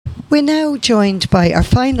We're now joined by our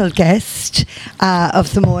final guest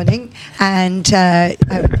of the morning, and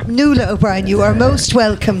Nuala O'Brien, you are most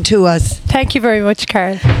welcome to us. Thank you very much,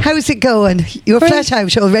 Carol. How's it going? You're flat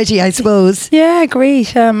out already, I suppose. Yeah,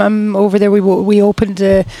 great. I'm over there. We opened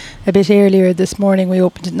a bit earlier this morning. We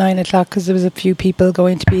opened at 9 o'clock because there was a few people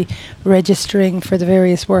going to be registering for the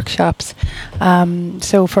various workshops.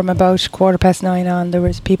 So from about 9:15 on, there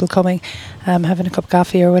was people coming, having a cup of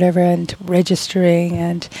coffee or whatever, and registering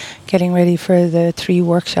and getting ready for the 3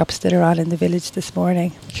 workshops that are on in the village this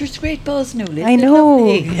morning. It's great buzz, Nuala. I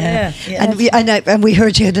know. Yeah. And we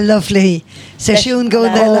heard you had a lovely session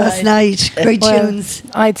going there last night. Great tunes.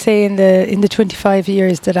 I'd say in the 25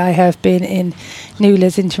 years that I have been in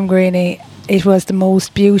Nuala's in Tuamgraney, it was the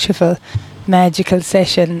most beautiful, magical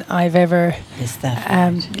session I've ever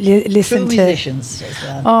listened to. Musicians as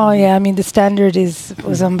well. Oh yeah, I mean the standard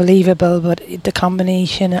was unbelievable, but the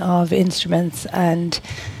combination of instruments and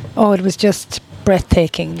it was just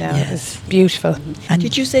breathtaking. Now it was beautiful. And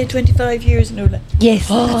did you say 25 years, Nuala? Yes,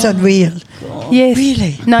 that's unreal. Yes,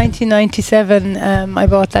 really. 1997, I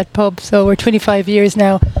bought that pub, so we're 25 years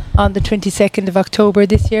now. On the 22nd of October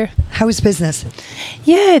this year. How's business?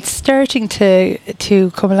 Yeah, it's starting to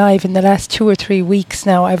come alive. In the last 2 or 3 weeks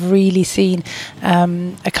now, I've really seen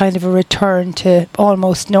a kind of a return to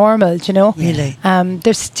almost normal, you know. Really?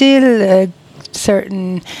 There's still a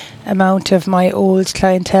certain amount of my old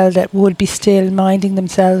clientele that would be still minding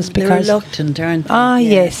themselves because they're reluctant, aren't they?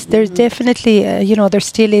 Yes, there's definitely there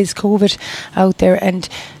still is COVID out there, and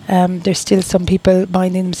there's still some people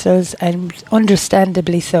minding themselves, and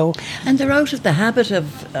understandably so. And they're out of the habit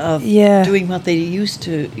of doing what they used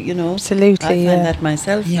to, you know. Absolutely, I find that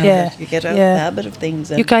myself. Now that you get out of the habit of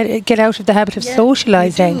things. You get out of the habit of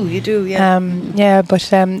socialising. You do, yeah.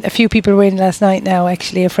 But a few people were in last night now,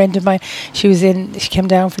 actually. A friend of mine, she came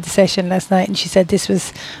down for the session last night, and she said this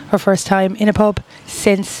was her first time in a pub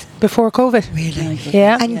since before COVID. Really?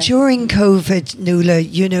 Yeah. And during COVID, Nuala,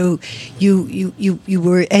 you know, you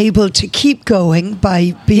were able to keep going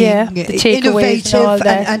by being innovative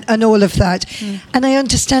and all of that. And I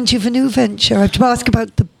understand you have a new venture. I have to ask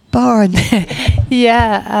about the barn. During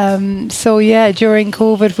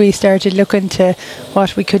COVID we started looking to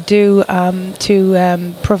what we could do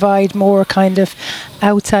to provide more kind of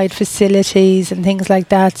outside facilities and things like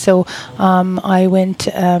that. So I went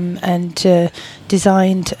and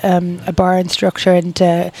designed a barn structure and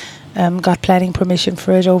got planning permission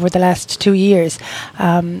for it over the last 2 years.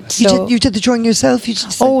 You did the drawing yourself?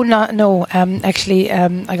 Actually,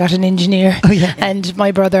 I got an engineer, and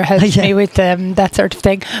my brother helped me with that sort of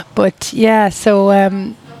thing. But I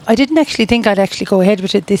didn't actually think I'd actually go ahead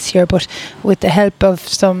with it this year, but with the help of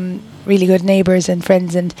some really good neighbours and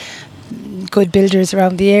friends and good builders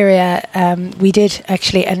around the area, we did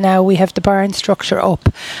actually, and now we have the barn structure up.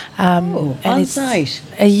 On site?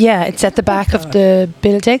 It's at the back of the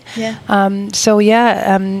building. It's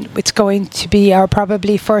going to be our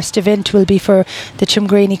probably first event will be for the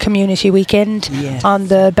Tuamgraney Community Weekend on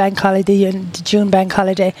the bank holiday, and the June bank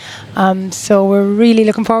holiday. So we're really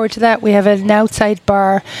looking forward to that. We have an outside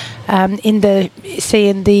bar in the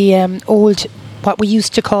old, what we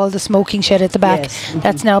used to call the smoking shed at the back.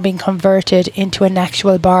 That's now been converted into an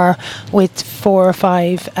actual bar with 4 or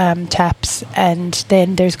 5 taps, and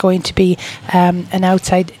then there's going to be an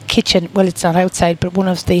outside kitchen. Well, it's not outside, but one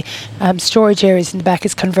of the storage areas in the back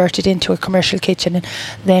is converted into a commercial kitchen, and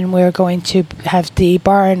then we're going to have the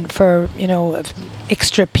barn for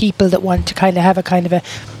extra people that want to kind of have a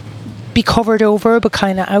be covered over but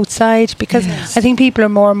kind of outside, because I think people are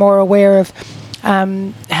more and more aware of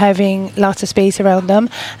having lots of space around them,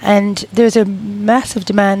 and there's a massive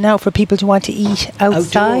demand now for people to want to eat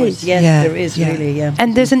outside. Outdoors, there is really.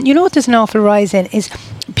 And there's an awful rise in is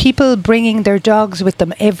people bringing their dogs with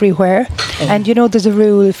them everywhere, and there's a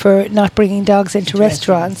rule for not bringing dogs into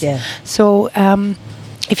restaurants. So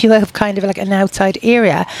if you have kind of like an outside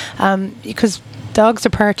area, because dogs are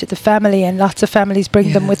part of the family, and lots of families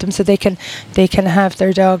bring them with them, so they can have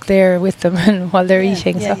their dog there with them while they're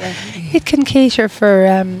eating. It can cater for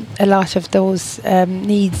a lot of those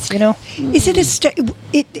needs, Is it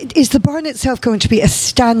is the barn itself going to be a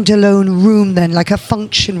standalone room then, like a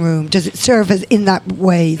function room? Does it serve as in that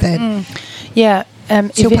way then?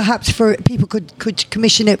 So perhaps for people could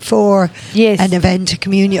commission it for an event, a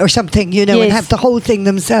communion or something, and have the whole thing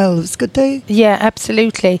themselves, could they? Yeah,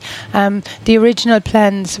 absolutely. The original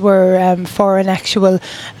plans were for an actual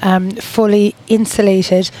fully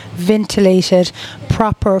insulated, ventilated,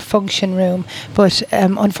 proper function room, but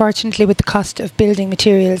unfortunately with the cost of building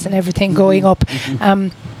materials and everything going up,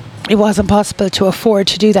 it wasn't possible to afford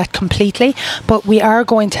to do that completely, but we are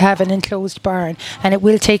going to have an enclosed barn, and it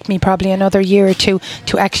will take me probably another year or two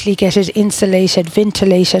to actually get it insulated,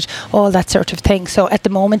 ventilated, all that sort of thing. So at the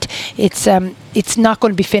moment it's not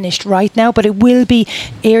going to be finished right now, but it will be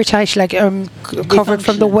airtight, like covered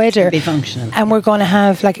from the weather, be functional. And we're going to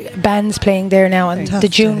have like bands playing there now on the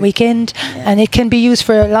June weekend, and it can be used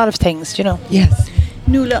for a lot of things, you know. Yes.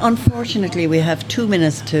 Nuala, unfortunately we have 2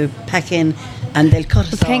 minutes to pack in and they'll cut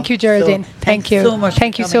us off. Thank you, Geraldine. So thank you so much.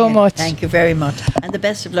 Thank you so much. Thank you very much. And the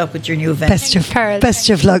best of luck with your new venture. Best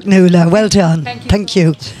of luck, Nuala. Well done. Thank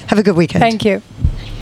you. Have a good weekend. Thank you.